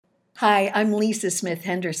Hi, I'm Lisa Smith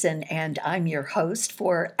Henderson, and I'm your host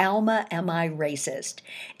for Alma Am I Racist?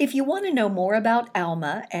 If you want to know more about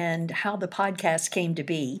Alma and how the podcast came to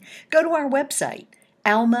be, go to our website,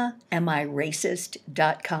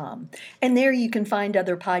 almaamiracist.com, and there you can find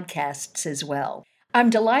other podcasts as well. I'm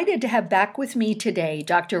delighted to have back with me today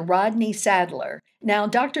Dr. Rodney Sadler. Now,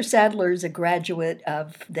 Dr. Sadler is a graduate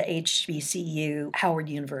of the HBCU Howard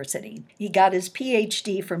University. He got his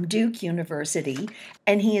PhD from Duke University,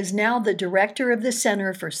 and he is now the director of the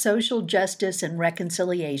Center for Social Justice and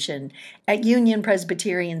Reconciliation at Union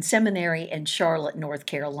Presbyterian Seminary in Charlotte, North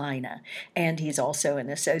Carolina, and he's also an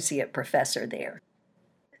associate professor there.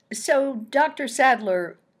 So, Dr.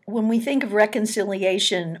 Sadler, when we think of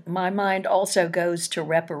reconciliation, my mind also goes to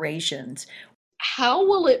reparations. How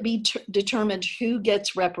will it be determined who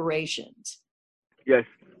gets reparations? Yes,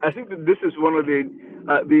 I think that this is one of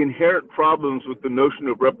the inherent problems with the notion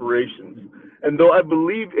of reparations. And though I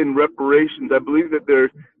believe in reparations, I believe that there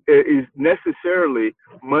is necessarily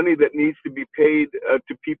money that needs to be paid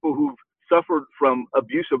to people who've suffered from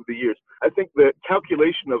abuse over the years. I think the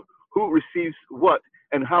calculation of who receives what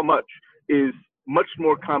and how much is much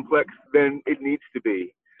more complex than it needs to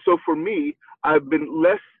be. So for me, I've been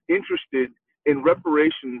less interested in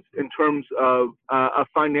reparations in terms of a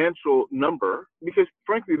financial number, because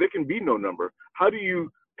frankly, there can be no number. How do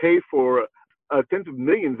you pay for tens of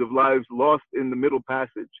millions of lives lost in the Middle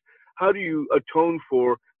Passage? How do you atone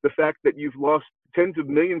for the fact that you've lost tens of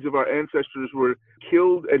millions of our ancestors were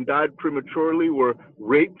killed and died prematurely, were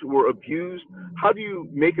raped, were abused? How do you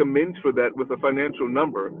make amends for that with a financial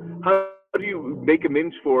number? How do you make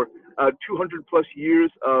amends for 200 plus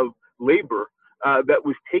years of labor that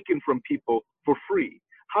was taken from people for free?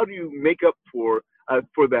 How do you make up for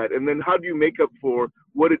that? And then how do you make up for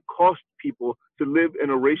what it cost people to live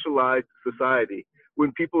in a racialized society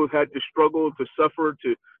when people have had to struggle, to suffer,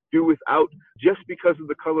 to do without just because of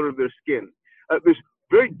the color of their skin? It's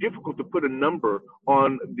very difficult to put a number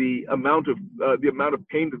on the amount of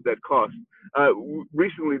pain that cost.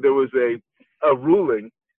 Recently, there was a ruling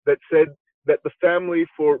that said that the family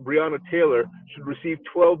for Breonna Taylor should receive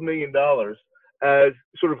 $12 million as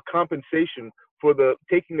sort of compensation for the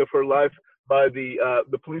taking of her life by the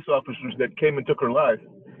police officers that came and took her life.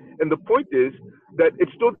 And the point is that it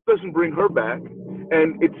still doesn't bring her back.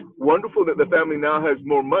 And it's wonderful that the family now has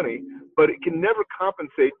more money, but it can never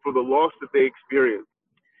compensate for the loss that they experienced.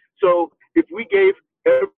 So if we gave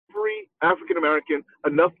every African American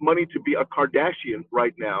enough money to be a Kardashian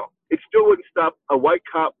right now, it still wouldn't stop a white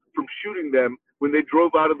cop from shooting them when they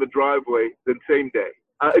drove out of the driveway the same day.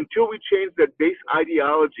 Until we change that base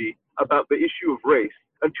ideology about the issue of race,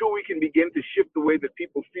 until we can begin to shift the way that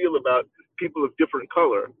people feel about people of different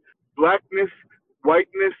color, blackness,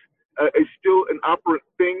 whiteness is still an operant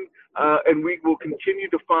thing, and we will continue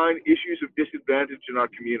to find issues of disadvantage in our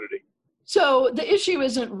community. So the issue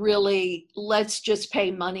isn't really, let's just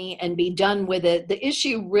pay money and be done with it. The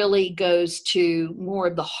issue really goes to more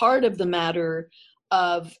of the heart of the matter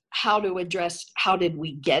of how to address how did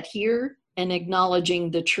we get here and acknowledging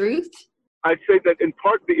the truth. I'd say that in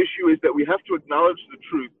part the issue is that we have to acknowledge the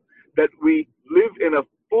truth that we live in a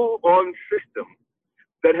full-on system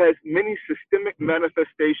that has many systemic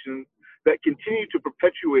manifestations that continue to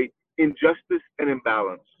perpetuate injustice and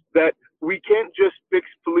imbalance. That we can't just fix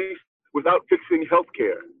police without fixing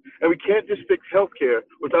healthcare, and we can't just fix healthcare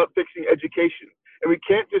without fixing education, and we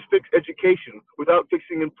can't just fix education without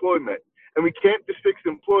fixing employment, and we can't just fix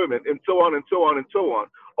employment, and so on and so on and so on.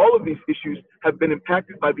 All of these issues have been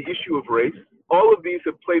impacted by the issue of race. All of these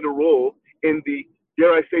have played a role in the,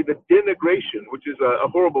 dare I say, the denigration, which is a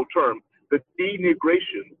horrible term, the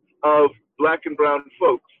denigration of Black and brown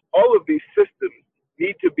folks. All of these systems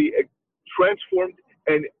need to be transformed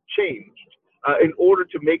and changed in order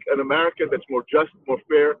to make an America that's more just, more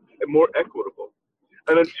fair, and more equitable.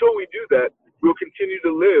 And until we do that, we'll continue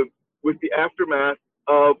to live with the aftermath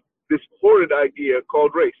of this horrid idea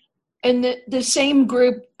called race. And the same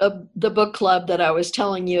group of the book club that I was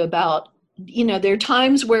telling you about, you know, there are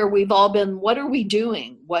times where we've all been, what are we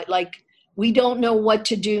doing? We don't know what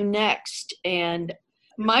to do next. And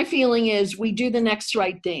my feeling is we do the next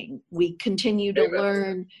right thing. We continue to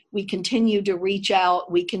learn, we continue to reach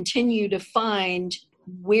out, we continue to find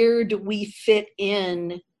where do we fit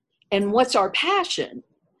in and what's our passion.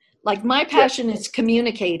 Like my passion is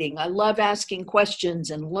communicating. I love asking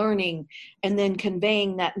questions and learning and then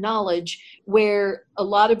conveying that knowledge, where a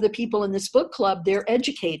lot of the people in this book club, they're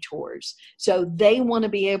educators. So they want to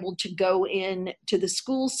be able to go in to the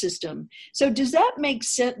school system. So does that make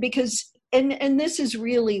sense? Because And this is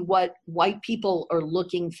really what white people are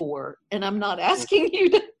looking for. And I'm not asking you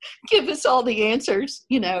to give us all the answers,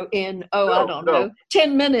 in, I don't know,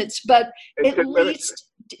 10 minutes, but at least,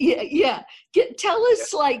 yeah. Tell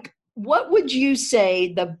us, what would you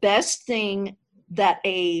say the best thing that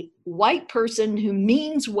a white person who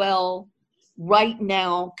means well right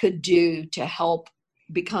now could do to help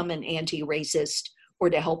become an anti-racist or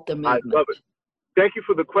to help the movement? I love it. Thank you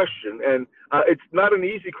for the question. And it's not an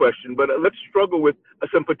easy question, but let's struggle with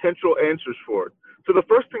some potential answers for it. So the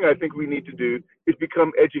first thing I think we need to do is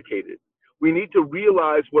become educated. We need to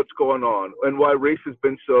realize what's going on and why race has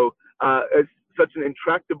been such an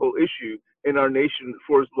intractable issue in our nation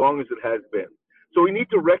for as long as it has been. So we need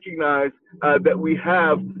to recognize that we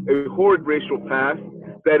have a horrid racial past,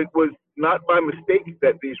 that it was not by mistake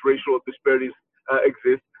that these racial disparities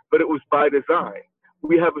exist, but it was by design.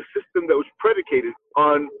 We have a system that was predicated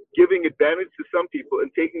on giving advantage to some people and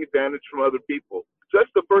taking advantage from other people. So that's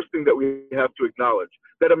the first thing that we have to acknowledge,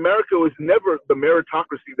 that America was never the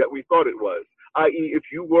meritocracy that we thought it was, i.e., if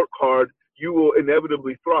you work hard, you will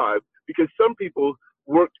inevitably thrive, because some people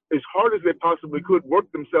worked as hard as they possibly could,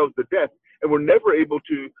 worked themselves to death, and were never able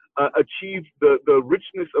to achieve the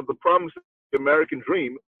richness of the promise of the American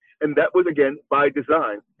dream. And that was, again, by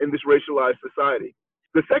design in this racialized society.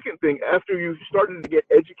 The second thing, after you've started to get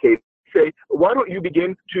educated, say, why don't you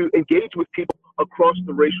begin to engage with people across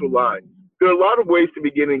the racial lines? There are a lot of ways to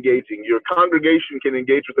begin engaging. Your congregation can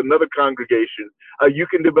engage with another congregation. You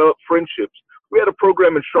can develop friendships. We had a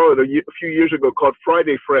program in Charlotte a few years ago called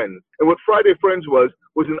Friday Friends. And what Friday Friends was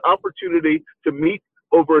an opportunity to meet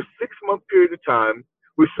over a 6-month period of time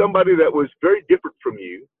with somebody that was very different from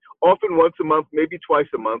you, often once a month, maybe twice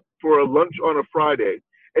a month, for a lunch on a Friday.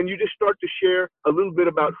 And you just start to share a little bit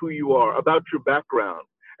about who you are, about your background.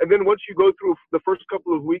 And then once you go through the first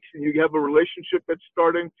couple of weeks and you have a relationship that's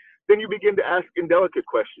starting, then you begin to ask indelicate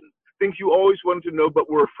questions, things you always wanted to know but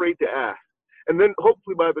were afraid to ask. And then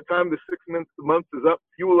hopefully by the time the 6 months is up,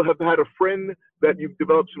 you will have had a friend that you've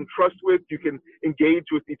developed some trust with. You can engage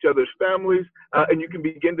with each other's families, and you can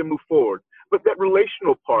begin to move forward. But that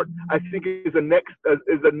relational part, I think, is a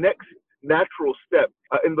next natural step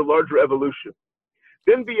in the larger evolution.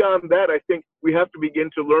 Then beyond that, I think we have to begin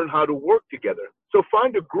to learn how to work together. So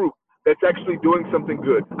find a group that's actually doing something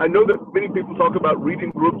good. I know that many people talk about reading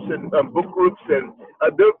groups and book groups, and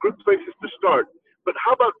there are good places to start. But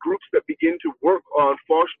how about groups that begin to work on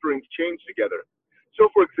fostering change together? So,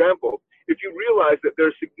 for example, if you realize that there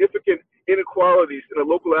are significant inequalities in a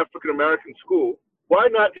local African-American school, why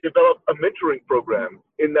not develop a mentoring program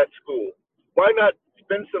in that school? Why not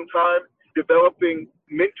spend some time developing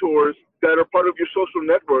mentors that are part of your social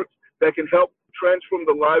networks that can help transform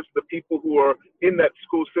the lives of the people who are in that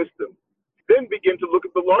school system? Then begin to look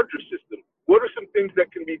at the larger system. What are some things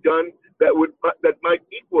that can be done that might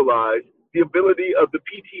equalize the ability of the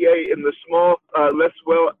PTA in the small, less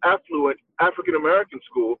well affluent African-American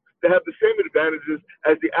school to have the same advantages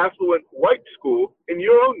as the affluent white school in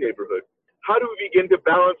your own neighborhood? How do we begin to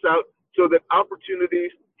balance out so that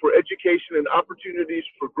opportunities for education and opportunities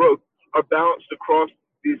for growth are balanced across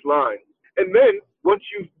these lines? And then once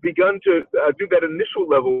you've begun to do that initial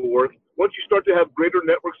level work, once you start to have greater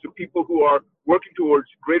networks of people who are working towards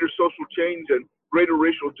greater social change and greater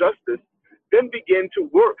racial justice, then begin to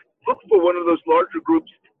work. Look for one of those larger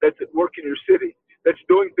groups that's at work in your city, that's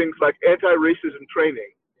doing things like anti-racism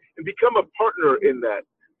training, and become a partner in that.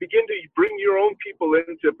 Begin to bring your own people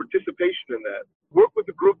into participation in that. Work with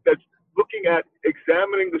a group that's looking at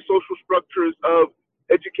examining the social structures of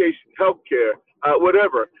education, healthcare,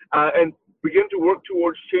 whatever, and begin to work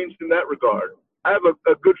towards change in that regard. I have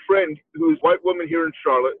a good friend who's a white woman here in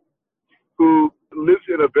Charlotte who lives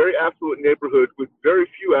in a very affluent neighborhood with very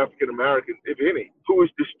few African Americans, if any, who was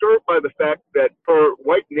disturbed by the fact that her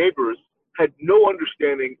white neighbors had no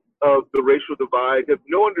understanding of the racial divide, had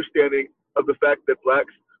no understanding of the fact that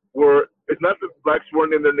it's not that blacks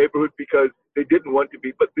weren't in their neighborhood because they didn't want to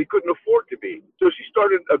be, but they couldn't afford to be. So she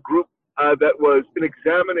started a group that was an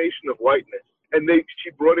examination of whiteness. And she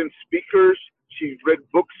brought in speakers, she read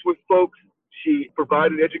books with folks, she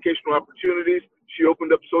provided educational opportunities, she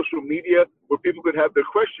opened up social media where people could have their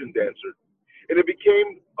questions answered. And it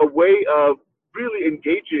became a way of really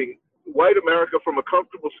engaging white America from a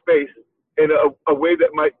comfortable space in a way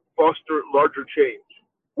that might foster larger change.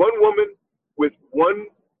 One woman with one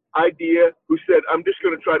idea who said, I'm just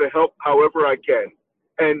going to try to help however I can.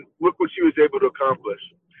 And look what she was able to accomplish.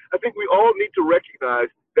 I think we all need to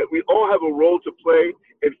recognize that we all have a role to play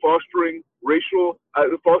in fostering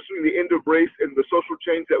the end of race and the social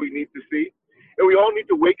change that we need to see. And we all need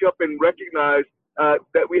to wake up and recognize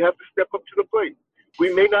that we have to step up to the plate.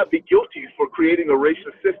 We may not be guilty for creating a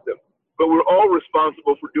racist system, but we're all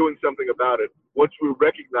responsible for doing something about it once we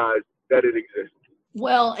recognize that it exists.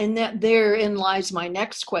 Well, and that therein lies my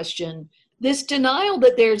next question. This denial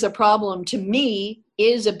that there's a problem, to me,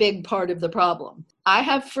 is a big part of the problem. I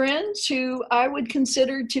have friends who I would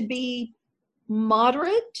consider to be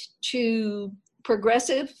moderate to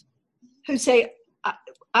progressive who say,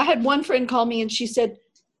 I had one friend call me and she said,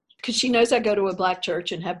 because she knows I go to a Black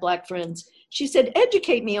church and have Black friends, she said,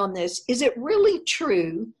 educate me on this. Is it really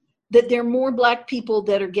true that there are more Black people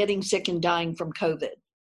that are getting sick and dying from COVID?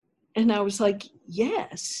 And I was like,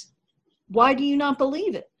 yes. Why do you not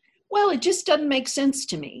believe it? Well, it just doesn't make sense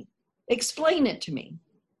to me. Explain it to me.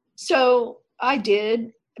 So I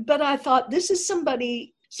did, but I thought this is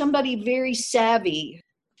somebody very savvy.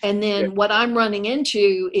 And then what I'm running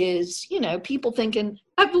into is, people thinking,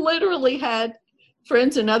 I've literally had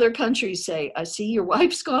friends in other countries say, I see your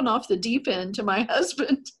wife's gone off the deep end to my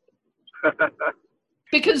husband.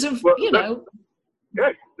 Because of,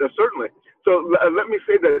 Yes, certainly. So let me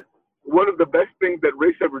say that one of the best things that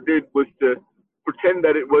race ever did was to pretend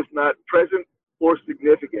that it was not present or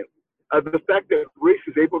significant. The fact that race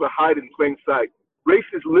is able to hide in plain sight. Race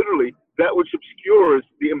is literally that which obscures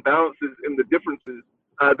the imbalances and the differences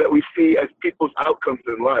that we see as people's outcomes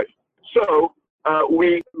in life. So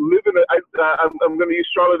we live in I'm going to use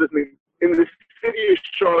Charlotte as an example. In the city of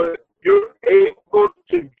Charlotte, you're able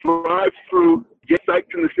to drive through, get sites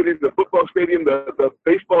in the city, the football stadium, the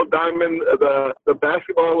baseball diamond, the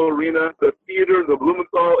basketball arena, the theater, the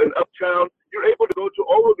Blumenthal in Uptown. You're able to go to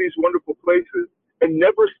all of these wonderful places and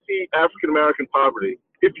never see African-American poverty.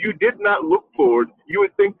 If you did not look forward, you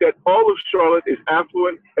would think that all of Charlotte is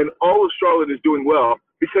affluent and all of Charlotte is doing well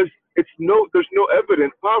because there's no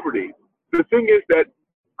evident poverty. The thing is that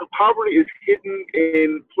poverty is hidden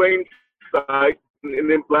in plain sight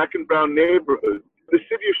and in Black and brown neighborhoods. The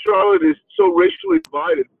city of Charlotte is so racially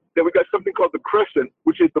divided that we got something called the Crescent,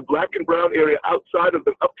 which is the Black and brown area outside of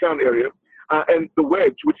the Uptown area, and the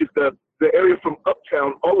Wedge, which is the area from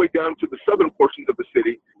Uptown all the way down to the southern portions of the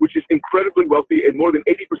city, which is incredibly wealthy and more than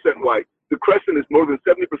 80% white. The Crescent is more than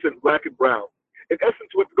 70% Black and brown. In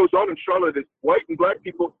essence, what goes on in Charlotte is white and Black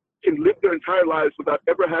people can live their entire lives without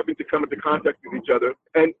ever having to come into contact with each other.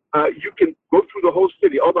 And you can go through the whole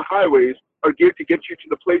city. All the highways are geared to get you to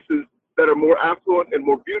the places that are more affluent and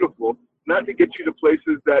more beautiful, not to get you to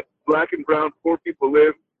places that Black and brown poor people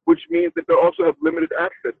live, which means that they also have limited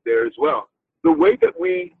access there as well. The way that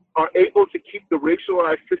we are able to keep the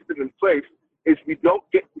racialized system in place is we don't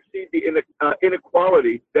get to see the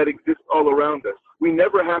inequality that exists all around us. We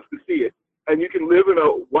never have to see it. And you can live in a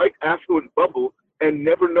white affluent bubble and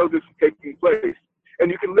never know this is taking place.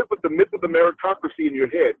 And you can live with the myth of the meritocracy in your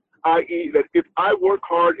head, i.e. that if I work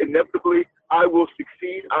hard, inevitably I will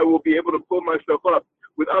succeed, I will be able to pull myself up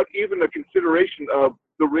without even a consideration of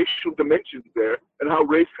the racial dimensions there and how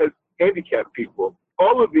race has handicapped people.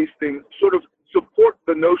 All of these things sort of support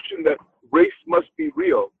the notion that race must be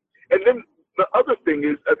real. And then the other thing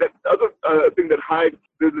is thing that hides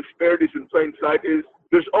the disparities in plain sight is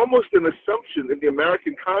there's almost an assumption in the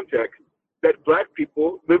American context that Black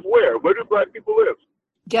people live where? Where do Black people live?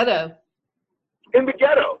 Ghetto. In the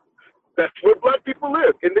ghetto. That's where Black people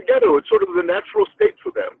live, in the ghetto. It's sort of the natural state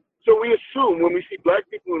for them. So we assume when we see Black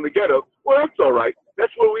people in the ghetto, well, that's all right.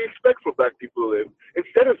 That's where we expect for Black people to live.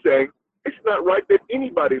 Instead of saying, it's not right that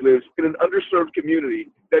anybody lives in an underserved community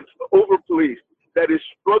that's over-policed, that is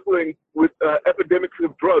struggling with epidemics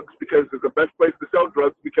of drugs because it's the best place to sell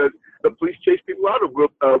drugs because the police chase people out of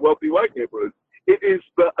wealthy white neighborhoods. It is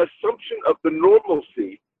the assumption of the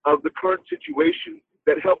normalcy of the current situation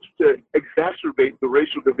that helps to exacerbate the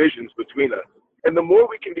racial divisions between us. And the more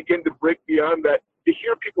we can begin to break beyond that, to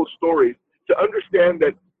hear people's stories, to understand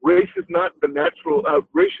that race is not the natural,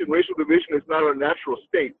 racial division is not a natural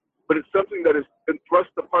state, but it's something that has been thrust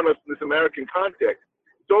upon us in this American context.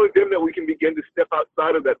 It's only then that we can begin to step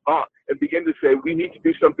outside of that box and begin to say, we need to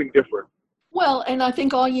do something different. Well, and I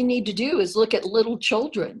think all you need to do is look at little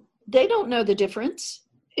children. They don't know the difference.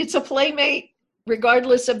 It's a playmate,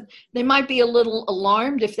 regardless of, they might be a little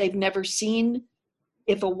alarmed if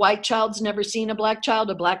a white child's never seen a Black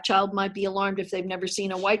child might be alarmed if they've never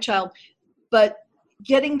seen a white child. But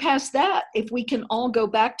getting past that, if we can all go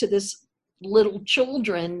back to this little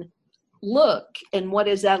children look and what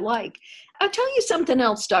is that like? I'll tell you something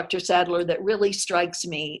else, Dr. Sadler, that really strikes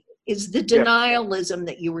me is the denialism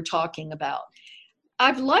that you were talking about.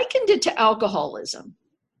 I've likened it to alcoholism.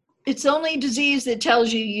 It's only a disease that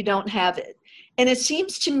tells you you don't have it. And it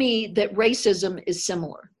seems to me that racism is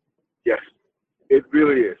similar. Yes, it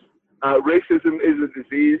really is. Racism is a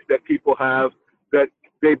disease that people have that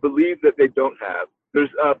they believe that they don't have. There's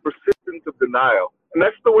persistence of denial. And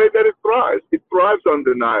that's the way that it thrives. It thrives on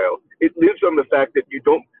denial. It lives on the fact that you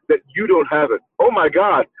don't have it. Oh my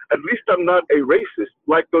God, at least I'm not a racist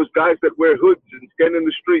like those guys that wear hoods and stand in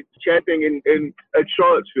the streets chanting at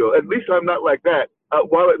Charlottesville. At least I'm not like that.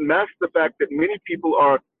 While it masks the fact that many people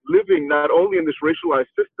are living not only in this racialized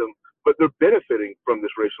system, but they're benefiting from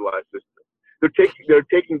this racialized system. They're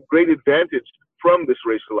taking great advantage from this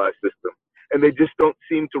racialized system, and they just don't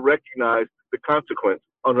seem to recognize the consequence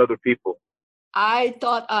on other people. I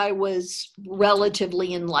thought I was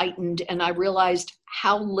relatively enlightened, and I realized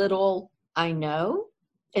how little I know.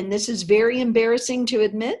 And this is very embarrassing to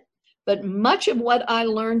admit, but much of what I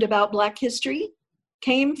learned about Black history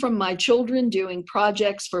came from my children doing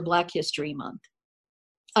projects for Black History Month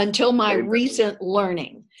until my recent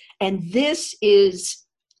learning. And this is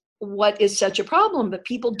what is such a problem, but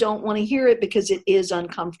people don't want to hear it because it is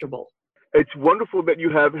uncomfortable. It's wonderful that you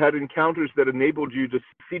have had encounters that enabled you to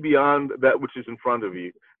see beyond that which is in front of you,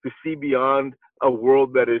 to see beyond a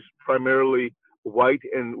world that is primarily white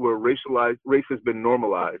and where race has been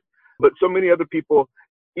normalized. But so many other people,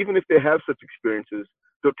 even if they have such experiences,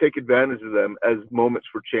 don't take advantage of them as moments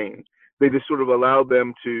for change. They just sort of allow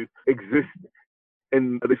them to exist,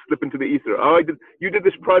 and they slip into the ether. Oh, you did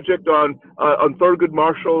this project on Thurgood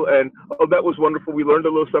Marshall, and oh, that was wonderful. We learned a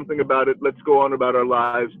little something about it. Let's go on about our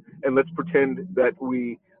lives, and let's pretend that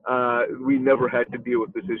we never had to deal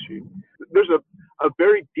with this issue. There's a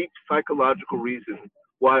very deep psychological reason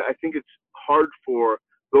why I think it's hard for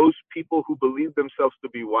those people who believe themselves to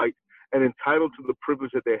be white and entitled to the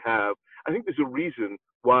privilege that they have. I think there's a reason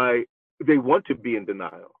why they want to be in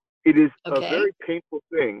denial. It is a very painful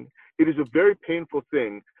thing. It is a very painful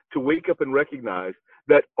thing to wake up and recognize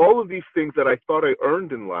that all of these things that I thought I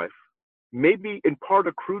earned in life may be in part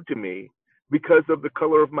accrued to me because of the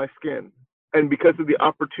color of my skin and because of the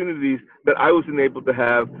opportunities that I wasn't able to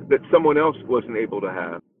have that someone else wasn't able to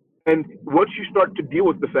have. And once you start to deal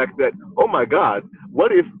with the fact that, oh my God,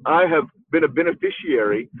 what if I have been a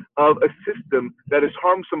beneficiary of a system that has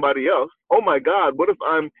harmed somebody else? Oh my God, what if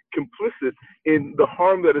I'm complicit in the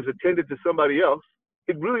harm that is attended to somebody else?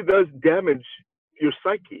 It really does damage your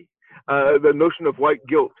psyche. The notion of white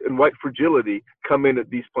guilt and white fragility come in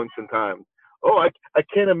at these points in time. Oh, I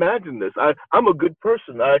can't imagine this. I'm a good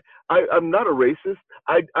person. I'm not a racist.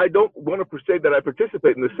 I don't want to say that I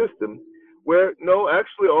participate in the system, where no,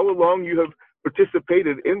 actually all along you have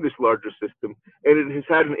participated in this larger system, and it has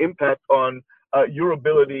had an impact on your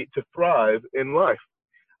ability to thrive in life.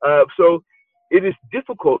 So it is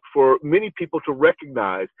difficult for many people to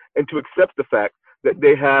recognize and to accept the fact that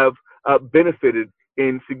they have benefited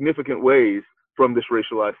in significant ways from this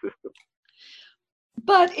racialized system.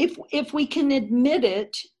 But if we can admit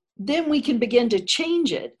it, then we can begin to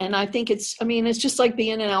change it. And I think it's just like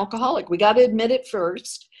being an alcoholic. We got to admit it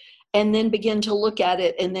first and then begin to look at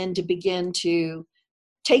it and then to begin to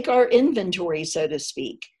take our inventory, so to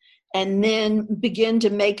speak, and then begin to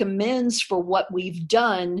make amends for what we've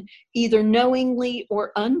done, either knowingly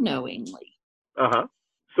or unknowingly.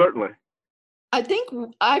 Certainly.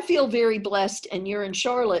 I feel very blessed, and you're in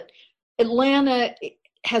Charlotte. Atlanta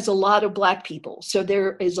has a lot of Black people, so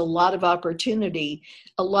there is a lot of opportunity.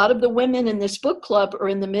 A lot of the women in this book club are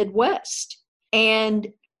in the Midwest. And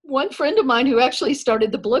one friend of mine who actually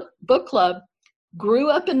started the book club grew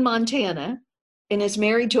up in Montana and is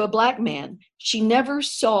married to a Black man. She never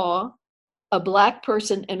saw a Black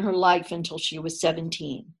person in her life until she was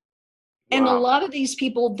 17. Wow. And a lot of these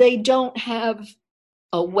people, they don't have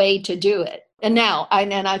a way to do it. And now,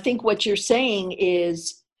 I think what you're saying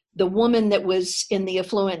is the woman that was in the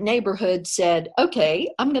affluent neighborhood said,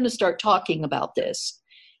 okay, I'm going to start talking about this.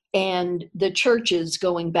 And the churches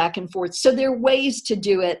going back and forth. So there are ways to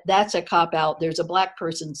do it. That's a cop-out. There's a Black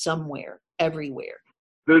person somewhere, everywhere.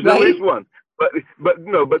 There's right? Always one. But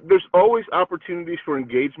there's always opportunities for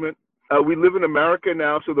engagement. We live in America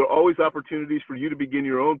now, so there are always opportunities for you to begin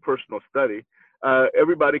your own personal study.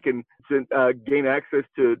 Everybody can gain access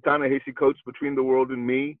to Ta-Nehisi Coates' Between the World and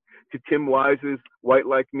Me, to Tim Wise's White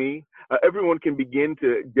Like Me. Everyone can begin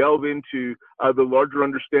to delve into the larger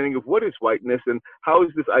understanding of what is whiteness and how is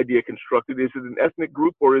this idea constructed. Is it an ethnic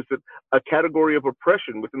group or is it a category of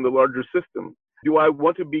oppression within the larger system? Do I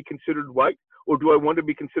want to be considered white or do I want to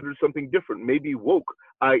be considered something different? Maybe woke,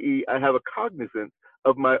 i.e. I have a cognizance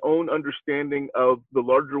of my own understanding of the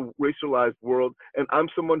larger racialized world, and I'm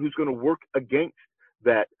someone who's going to work against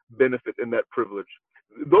that benefit and that privilege.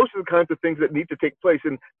 Those are the kinds of things that need to take place,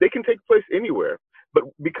 and they can take place anywhere. But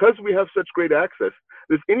because we have such great access,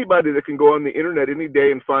 there's anybody that can go on the internet any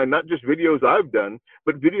day and find not just videos I've done,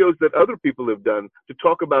 but videos that other people have done to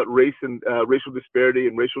talk about race and racial disparity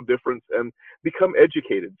and racial difference and become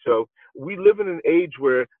educated. So we live in an age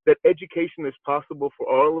where that education is possible for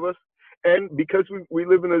all of us. And because we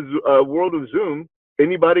live in a world of Zoom,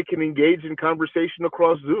 anybody can engage in conversation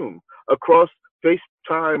across Zoom, across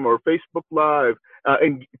FaceTime or Facebook Live,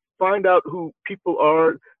 and find out who people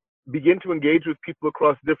are, begin to engage with people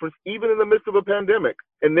across difference, even in the midst of a pandemic,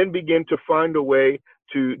 and then begin to find a way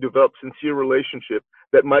to develop sincere relationship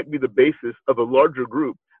that might be the basis of a larger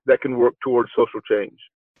group that can work towards social change.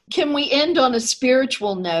 Can we end on a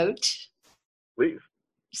spiritual note? Please.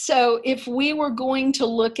 So if we were going to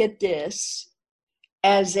look at this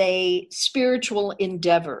as a spiritual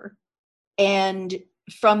endeavor, and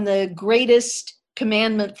from the greatest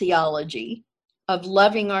commandment theology of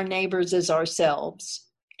loving our neighbors as ourselves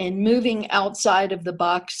and moving outside of the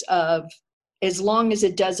box of, as long as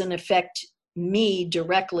it doesn't affect me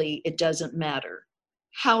directly, it doesn't matter.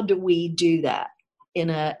 How do we do that in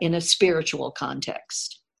a spiritual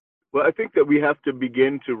context? Well, I think that we have to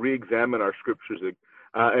begin to re-examine our scriptures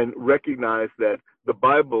and recognize that the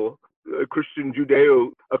Bible, a Christian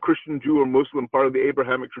Jew or Muslim, part of the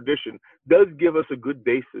Abrahamic tradition, does give us a good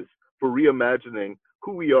basis for reimagining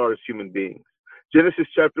who we are as human beings. Genesis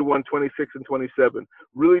chapter 1, 26 and 27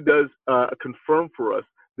 really does confirm for us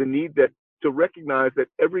the need to recognize that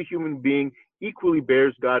every human being equally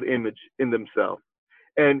bears God's image in themselves.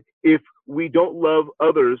 And if we don't love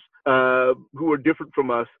others who are different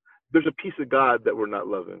from us, there's a piece of God that we're not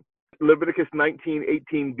loving. Leviticus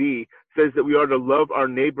 19:18b says that we are to love our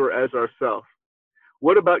neighbor as ourselves.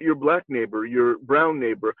 What about your black neighbor, your brown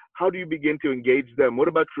neighbor? How do you begin to engage them? What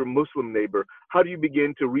about your Muslim neighbor? How do you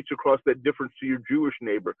begin to reach across that difference to your Jewish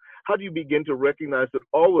neighbor? How do you begin to recognize that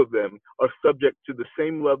all of them are subject to the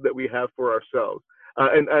same love that we have for ourselves?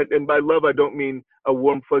 And by love, I don't mean a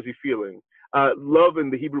warm, fuzzy feeling. Love in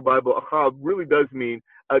the Hebrew Bible, ahav, really does mean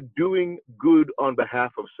doing good on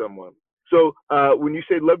behalf of someone. So when you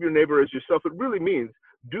say love your neighbor as yourself, it really means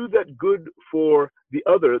do that good for the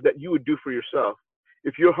other that you would do for yourself.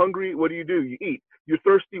 If you're hungry, what do? You eat. You're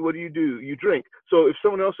thirsty, what do? You drink. So if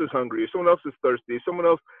someone else is hungry, if someone else is thirsty, if someone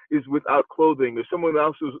else is without clothing, if someone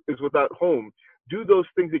else is without home, do those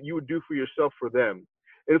things that you would do for yourself for them.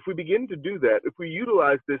 And if we begin to do that, if we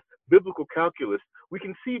utilize this biblical calculus, we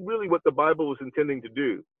can see really what the Bible was intending to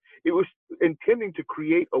do. It was intending to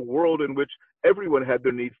create a world in which everyone had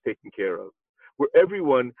their needs taken care of, where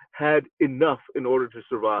everyone had enough in order to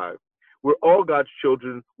survive, where all God's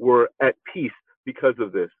children were at peace because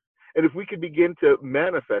of this. And if we could begin to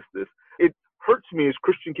manifest this, it hurts me as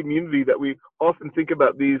Christian community that we often think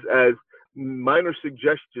about these as minor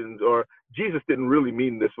suggestions, or Jesus didn't really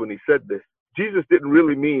mean this when he said this. Jesus didn't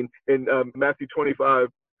really mean in Matthew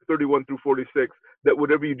 25:31 through 46, that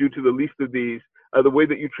whatever you do to the least of these, the way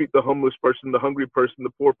that you treat the homeless person, the hungry person, the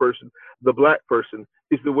poor person, the black person,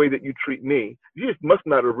 is the way that you treat me. Jesus must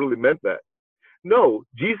not have really meant that. No,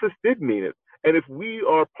 Jesus did mean it. And if we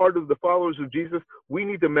are part of the followers of Jesus, we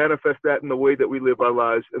need to manifest that in the way that we live our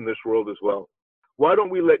lives in this world as well. Why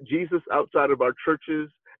don't we let Jesus outside of our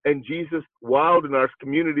churches and Jesus wild in our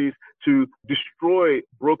communities to destroy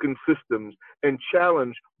broken systems and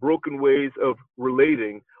challenge broken ways of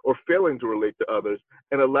relating or failing to relate to others,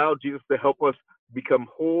 and allow Jesus to help us become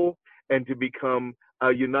whole and to become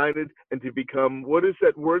united and to become, what is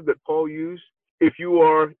that word that Paul used? If you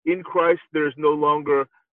are in Christ, there is no longer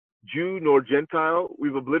Jew nor Gentile.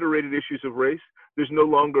 We've obliterated issues of race. There's no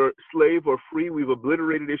longer slave or free. We've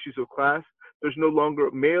obliterated issues of class. There's no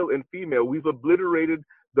longer male and female. We've obliterated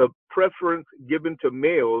the preference given to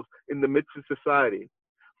males in the midst of society.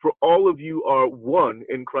 For all of you are one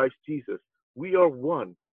in Christ Jesus. We are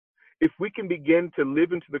one. If we can begin to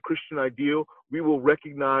live into the Christian ideal, we will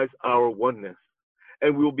recognize our oneness.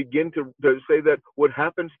 And we will begin to say that what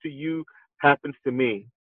happens to you happens to me.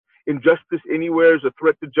 Injustice anywhere is a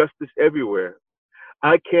threat to justice everywhere.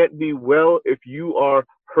 I can't be well if you are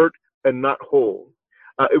hurt and not whole.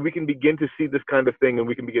 If we can begin to see this kind of thing, and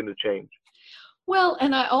we can begin to change. Well,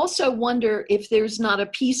 and I also wonder if there's not a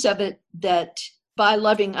piece of it that by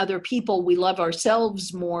loving other people, we love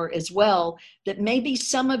ourselves more as well, that maybe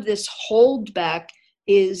some of this holdback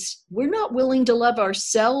is we're not willing to love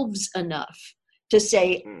ourselves enough to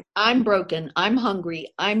say, I'm broken, I'm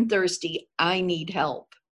hungry, I'm thirsty, I need help.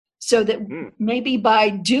 So that maybe by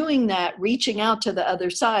doing that, reaching out to the other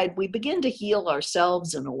side, we begin to heal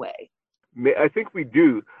ourselves in a way. I think we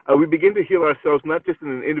do. We begin to heal ourselves, not just in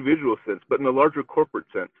an individual sense, but in a larger corporate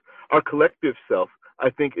sense. Our collective self,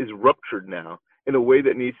 I think, is ruptured now. in a way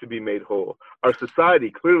that needs to be made whole. Our society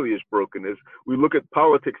clearly is broken. As we look at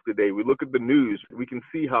politics today, we look at the news, we can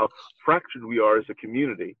see how fractured we are as a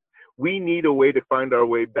community. We need a way to find our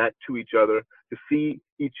way back to each other, to see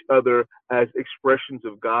each other as expressions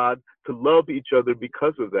of God, to love each other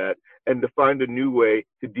because of that, and to find a new way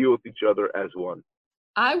to deal with each other as one.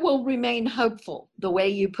 I will remain hopeful the way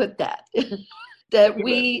you put that, that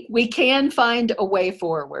we can find a way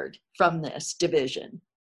forward from this division.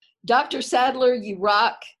 Dr. Sadler, you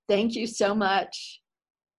rock. Thank you so much.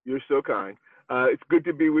 You're so kind. It's good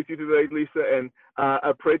to be with you today, Lisa, and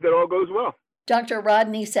I pray that all goes well. Dr.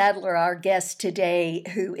 Rodney Sadler, our guest today,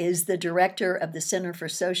 who is the director of the Center for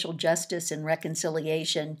Social Justice and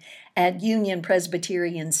Reconciliation at Union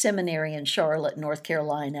Presbyterian Seminary in Charlotte, North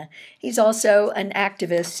Carolina. He's also an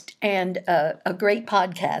activist and a great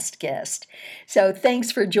podcast guest. So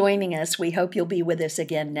thanks for joining us. We hope you'll be with us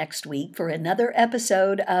again next week for another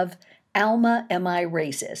episode of Alma, Am I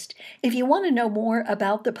Racist? If you want to know more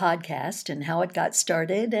about the podcast and how it got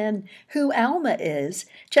started and who Alma is,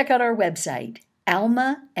 check out our website,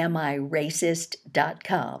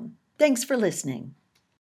 almaamiRacist.com. Thanks for listening.